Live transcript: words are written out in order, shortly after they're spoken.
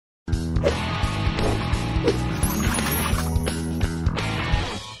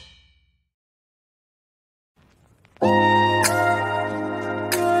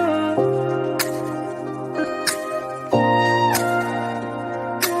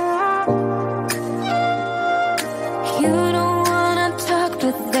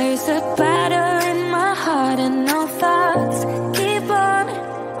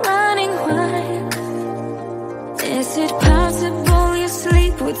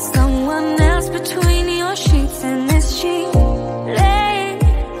sheets and this sheet lay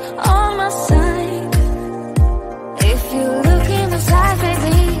on my side. If you look in the side,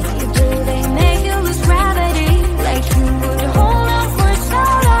 baby, do they make you lose gravity? Like you would hold on for so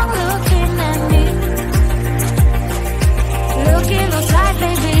long looking at me. Look in the side,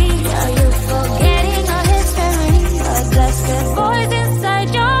 baby, are you forgetting our history? I guess the voice inside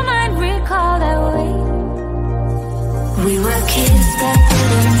your mind recall that way. We were kids that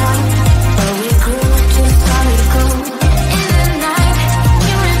didn't know, but we grew to solid gold. In the night,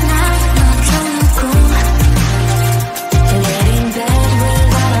 you and I, not trying to go. Laid in bed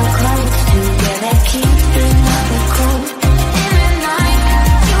without our clothes, together keeping up the cold. In the night,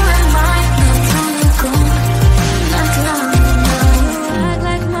 you and I, not trying to go. Not long ago. Act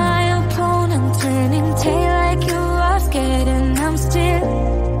like my opponent, turning tail like you are scared, and I'm still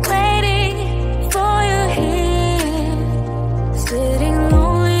waiting for you here. Sitting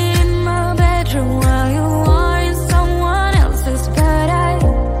lonely in my bedroom while you are in someone else's, but I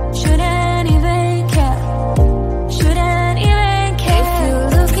shouldn't even care. Shouldn't even care. If you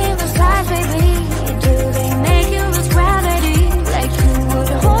look in the side, baby, do they make you lose gravity? Like you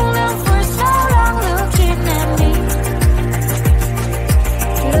would hold on for so long looking at me.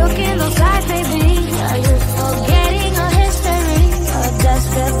 Look in the side, baby, are you forgetting our history? Or does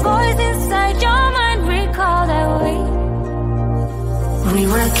the voice inside your mind recall that way? We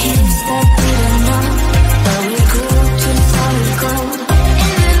were kids that didn't know, but we grew to solid gold.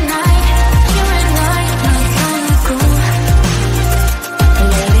 In the night, you and I, not long ago.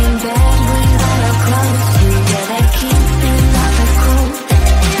 Laid in bed without our clothes, together keeping up the cold.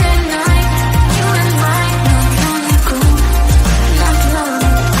 In the night, you and I, not long ago. Not long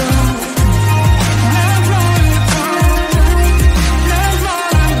ago. Not long ago. Not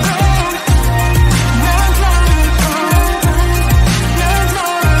long ago. Not long ago. Not long ago. Not long ago.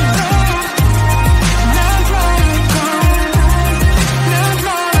 Not long ago. Not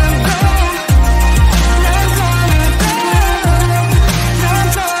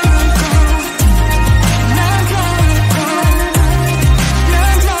long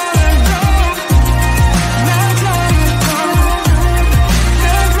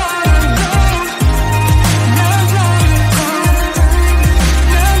ago. Not long ago. Not long ago. Not long ago. Not long ago. Not long ago.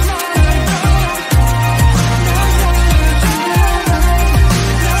 Not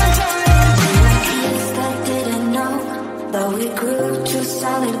long Kids that didn't know, but we grew to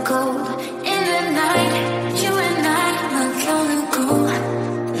solid gold. In the night, you and I, not long ago.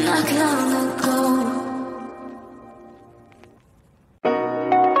 Not long ago.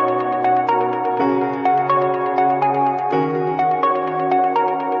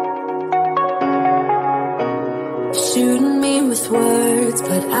 Shooting me with words,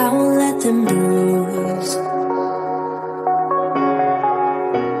 but I won't let them bruise.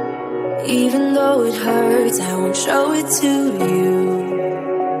 Even though it hurts, I won't show it to you.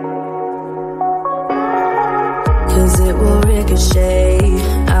 'Cause it will ricochet,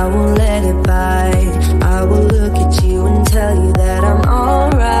 I won't let it bite. I will look at you and tell you that I'm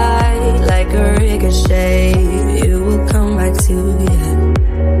alright. Like a ricochet, it will come back to you.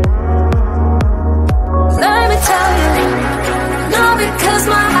 Let me tell you, no, because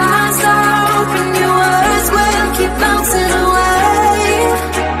my eyes are open, your words will keep bouncing away.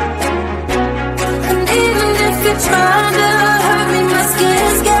 And even if you're trying to hurt me, my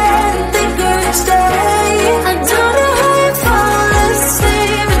skin's getting thicker each day. I don't know how you fall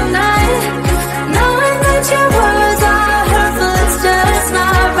asleep at night, knowing that your words are hurtful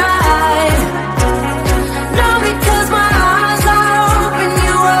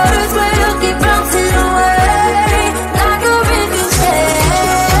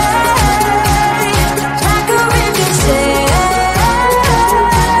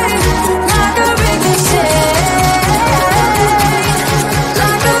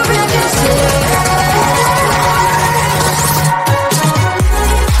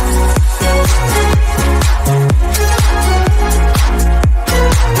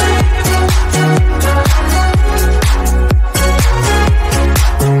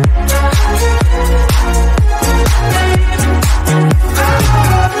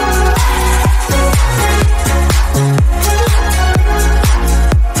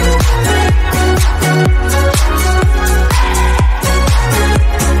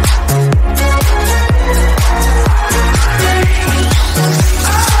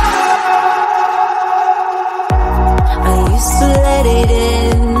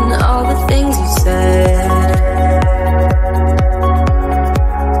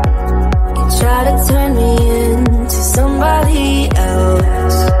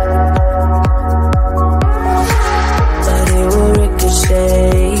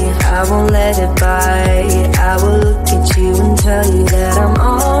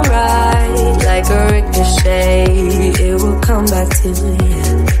to you.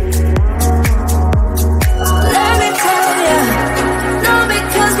 Let me tell you, not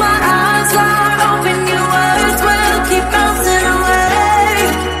because my eyes are open, your words will keep bouncing away.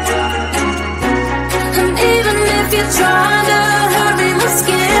 And even if you try to hurt me, my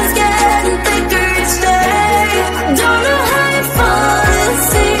skin's getting thicker each day. Don't know how you fall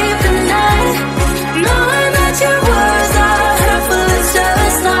asleep at night, knowing that your words are hurtful, it's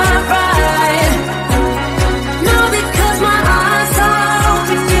just not right. No, because my eyes are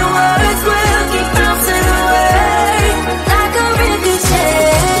open, your words will keep bouncing away. Like a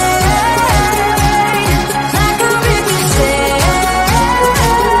ricochet, like a ricochet, like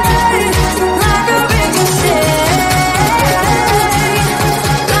a ricochet, like a ricochet.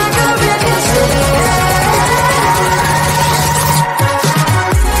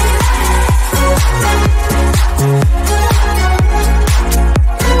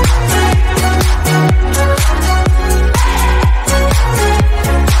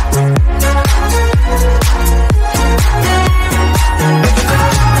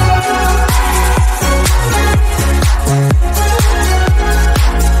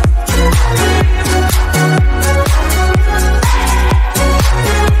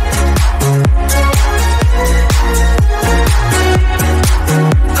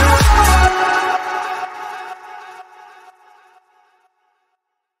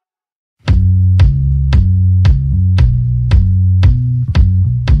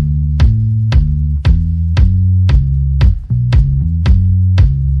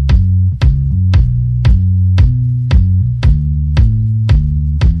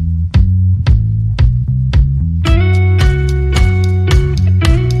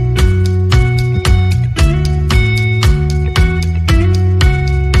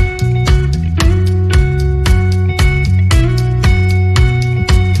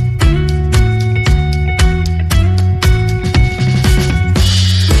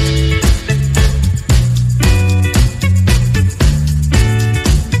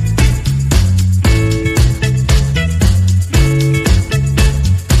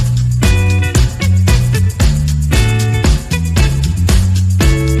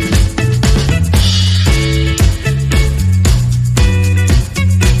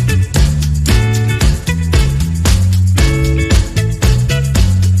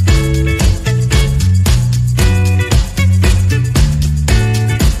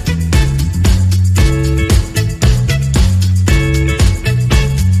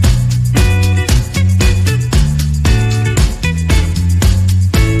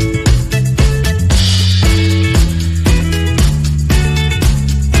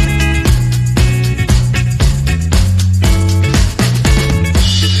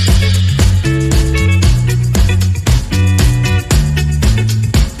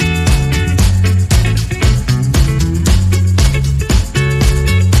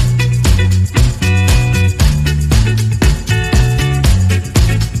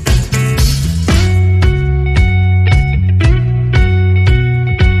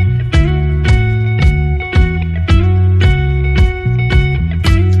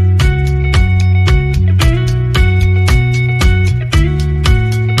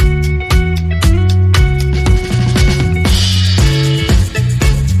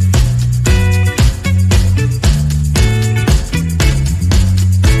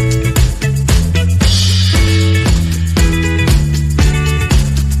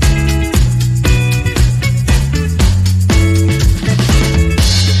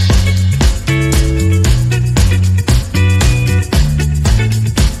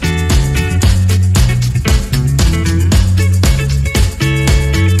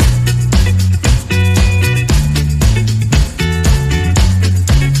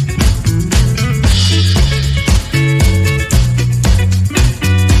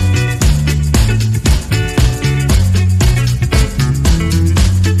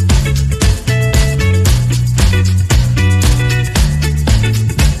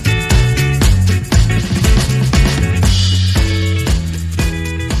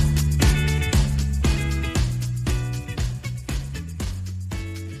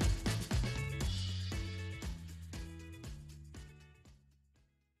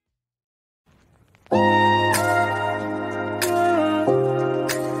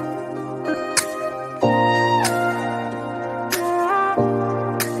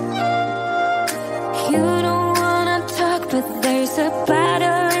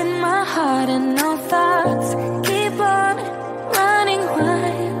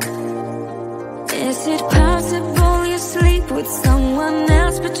 With someone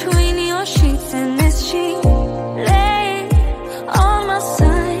else between your sheets and this sheet.